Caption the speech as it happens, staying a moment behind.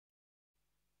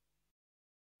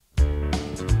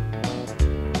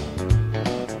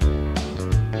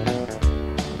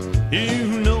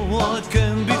You know I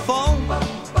can be found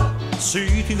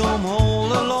sitting home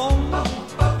all alone.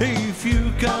 If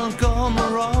you can't come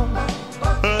around,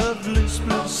 at least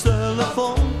please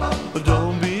telephone. But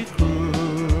don't be cruel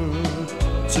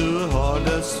to a heart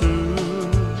that's true.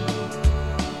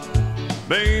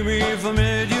 Baby, if I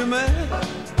made you mad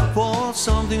for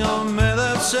something I may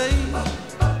have said,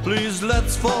 please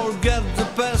let's forget the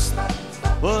past.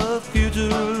 But future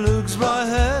looks bright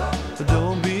ahead. But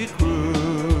don't be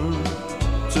cruel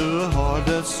to a heart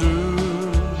that's true.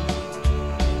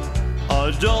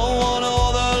 I don't want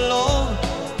other love,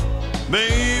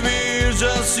 baby, it's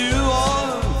just you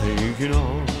I'm thinking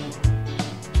of.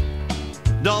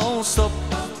 Don't stop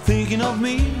thinking of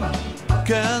me,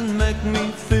 can't make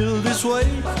me feel this way.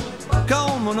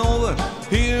 Come on over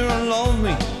here and love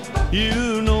me,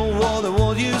 you know what I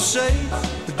want you say.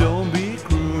 But don't be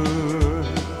cruel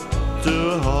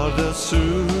to a heart that's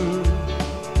true.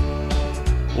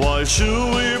 Why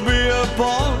should we be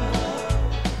apart?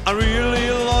 I really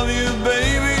love you,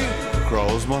 baby,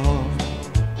 cross my heart.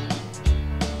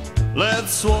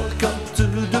 Let's walk up to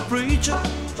the preacher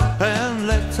and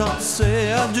let us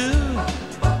say I do.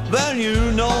 Then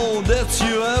you know that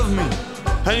you have me,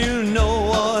 and you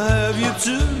know I have you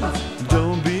too.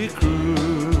 Don't be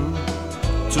cruel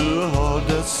to a heart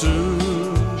that's true.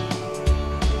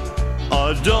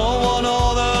 I don't want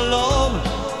other love,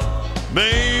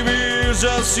 baby, it's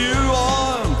just you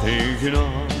I'm thinking of.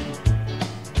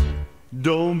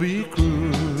 Don't be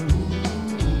cruel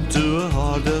to a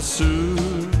heart that's true.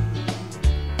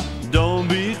 Don't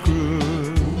be cruel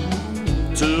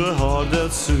to a heart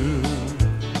that's true.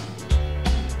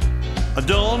 I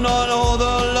don't know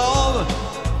other love,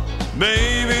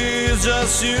 baby, it's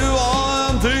just you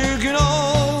I'm thinking of.